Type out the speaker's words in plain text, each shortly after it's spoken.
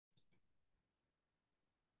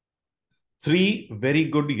Three very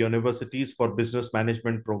good universities for business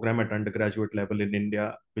management program at undergraduate level in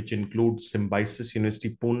India, which include Symbiosis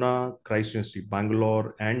University Pune, Christ University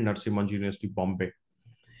Bangalore, and Narsee Monjee University Bombay.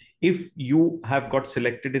 If you have got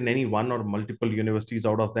selected in any one or multiple universities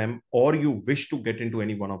out of them, or you wish to get into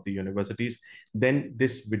any one of the universities, then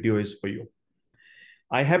this video is for you.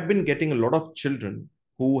 I have been getting a lot of children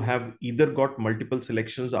who have either got multiple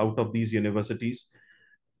selections out of these universities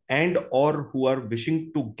and or who are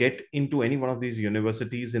wishing to get into any one of these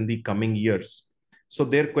universities in the coming years. So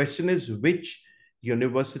their question is, which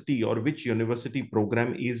university or which university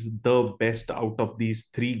program is the best out of these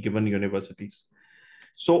three given universities?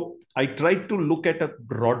 So I tried to look at a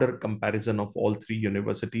broader comparison of all three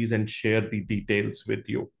universities and share the details with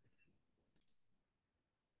you.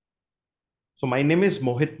 So my name is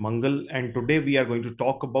Mohit Mangal, and today we are going to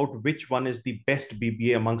talk about which one is the best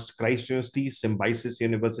BBA amongst Christ University, Symbiosis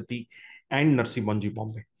University, and Narsee Monjee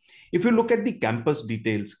Bombay. If you look at the campus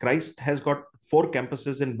details, Christ has got 4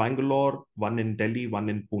 campuses in Bangalore, one in Delhi, one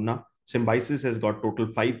in Pune. Symbiosis has got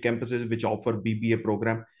total 5 campuses which offer BBA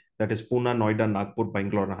program, that is Pune, Noida, Nagpur,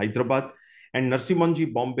 Bangalore, and Hyderabad. And Narsee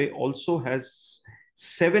Monjee Bombay also has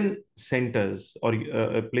 7 centers or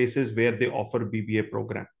places where they offer BBA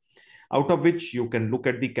program, out of which you can look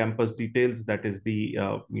at the campus details, that is the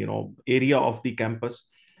area of the campus.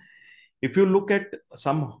 If you look at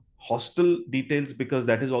some hostel details, because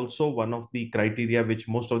that is also one of the criteria which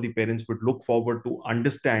most of the parents would look forward to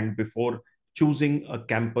understand before choosing a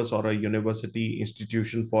campus or a university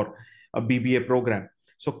institution for a BBA program.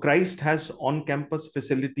 So Christ has on-campus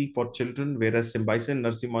facility for children, whereas Symbiosis and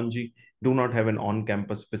Narsee Monjee do not have an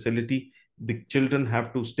on-campus facility. The children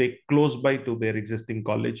have to stay close by to their existing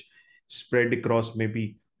college, spread across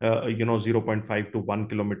maybe 0.5 to 1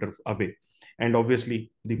 kilometer away. And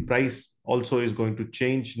obviously the price also is going to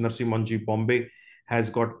change. Narsee Monjee Bombay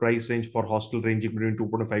has got price range for hostel ranging between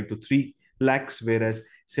 2.5 to 3 lakhs, whereas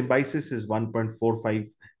Symbiosis is 1.45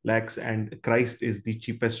 lakhs, and Christ is the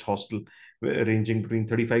cheapest hostel, ranging between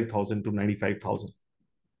 35,000 to 95,000.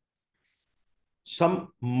 Some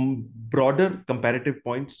broader comparative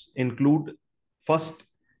points include: first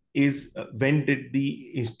is when did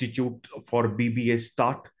the institute for BBA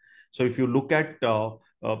start? So if you look at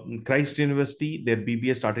Christ University, their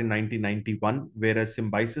BBA started in 1991, whereas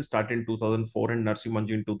Symbiosis started in 2004 and Narsee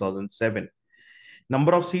Monjee in 2007.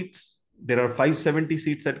 Number of seats: there are 570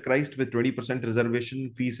 seats at Christ with 20%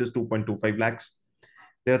 reservation. Fees is 2.25 lakhs.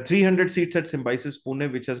 There are 300 seats at Symbiosis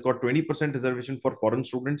Pune, which has got 20% reservation for foreign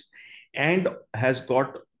students and has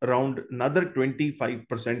got around another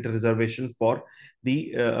 25% reservation for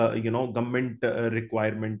the government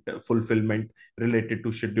requirement fulfillment related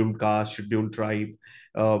to scheduled caste, scheduled tribe,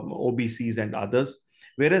 OBCs, and others.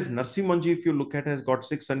 Whereas Narsee Monjee, if you look at, has got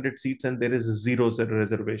 600 seats and there is zero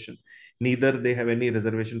reservation. Neither they have any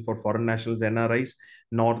reservation for foreign nationals, NRIs,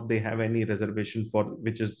 nor they have any reservation for,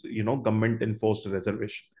 which is government enforced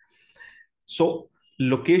reservation. So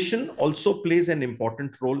location also plays an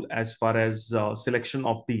important role as far as selection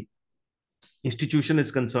of the institution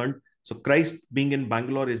is concerned. So Christ being in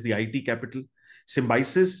Bangalore is the IT capital.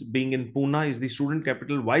 Symbiosis being in Pune is the student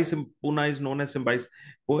capital. Why Pune is known as Symbiosis,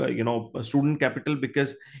 student capital?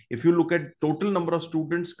 Because if you look at total number of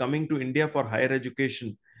students coming to India for higher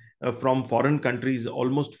education from foreign countries,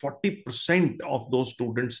 almost 40% of those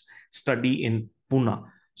students study in Pune.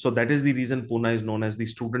 So that is the reason Pune is known as the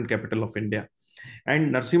student capital of India.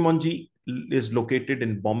 And Narsee Monjee is located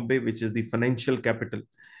in Bombay, which is the financial capital.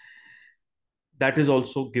 That is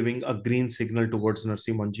also giving a green signal towards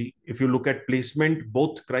Narsee Monjee. If you look at placement,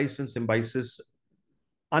 both Christ and Symbiosis,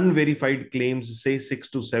 unverified claims say 6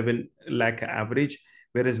 to 7 lakh average,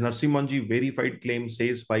 whereas Narsee Monjee verified claim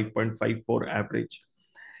says 5.54 average.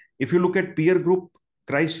 If you look at peer group,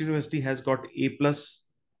 Christ University has got A plus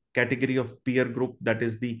category of peer group, that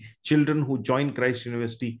is the children who join Christ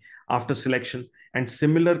University after selection, and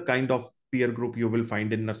similar kind of peer group you will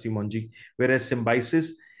find in Narsee Monjee, whereas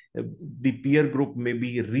Symbiosis, the peer group may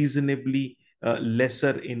be reasonably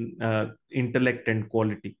lesser in intellect and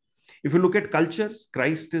quality. If you look at cultures,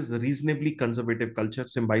 Christ is a reasonably conservative culture,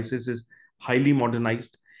 Symbiosis is highly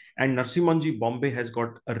modernized, and Narsee Monjee Bombay has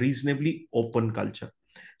got a reasonably open culture.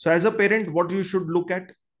 So as a parent, what you should look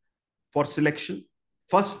at for selection: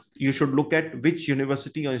 first, you should look at which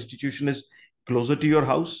university or institution is closer to your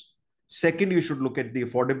house. Second, you should look at the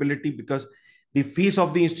affordability, because the fees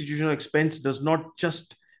of the institutional expense does not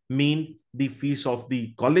just mean the fees of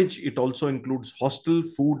the college, it also includes hostel,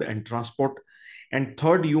 food, and transport. And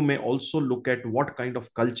third, you may also look at what kind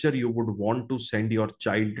of culture you would want to send your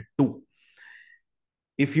child to.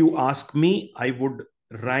 If you ask me, I would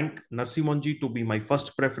rank Narsee Monjee to be my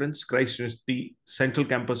first preference, Christ University Central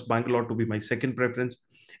Campus Bangalore to be my second preference,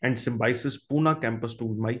 and Symbiosis Pune campus to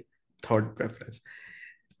be my third preference.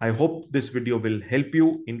 I hope this video will help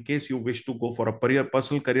you. In case you wish to go for a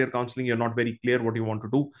personal career counseling, you're not very clear what you want to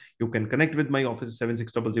do, you can connect with my office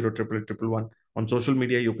 7600 on social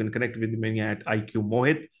media. You can connect with me at IQ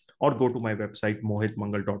Mohit or go to my website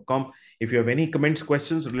mohitmangal.com. If you have any comments,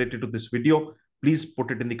 questions related to this video, please put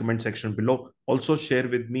it in the comment section below. Also share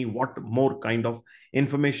with me what more kind of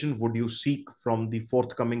information would you seek from the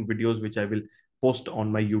forthcoming videos which I will post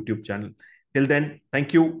on my YouTube channel. Till then,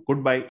 thank you. Goodbye.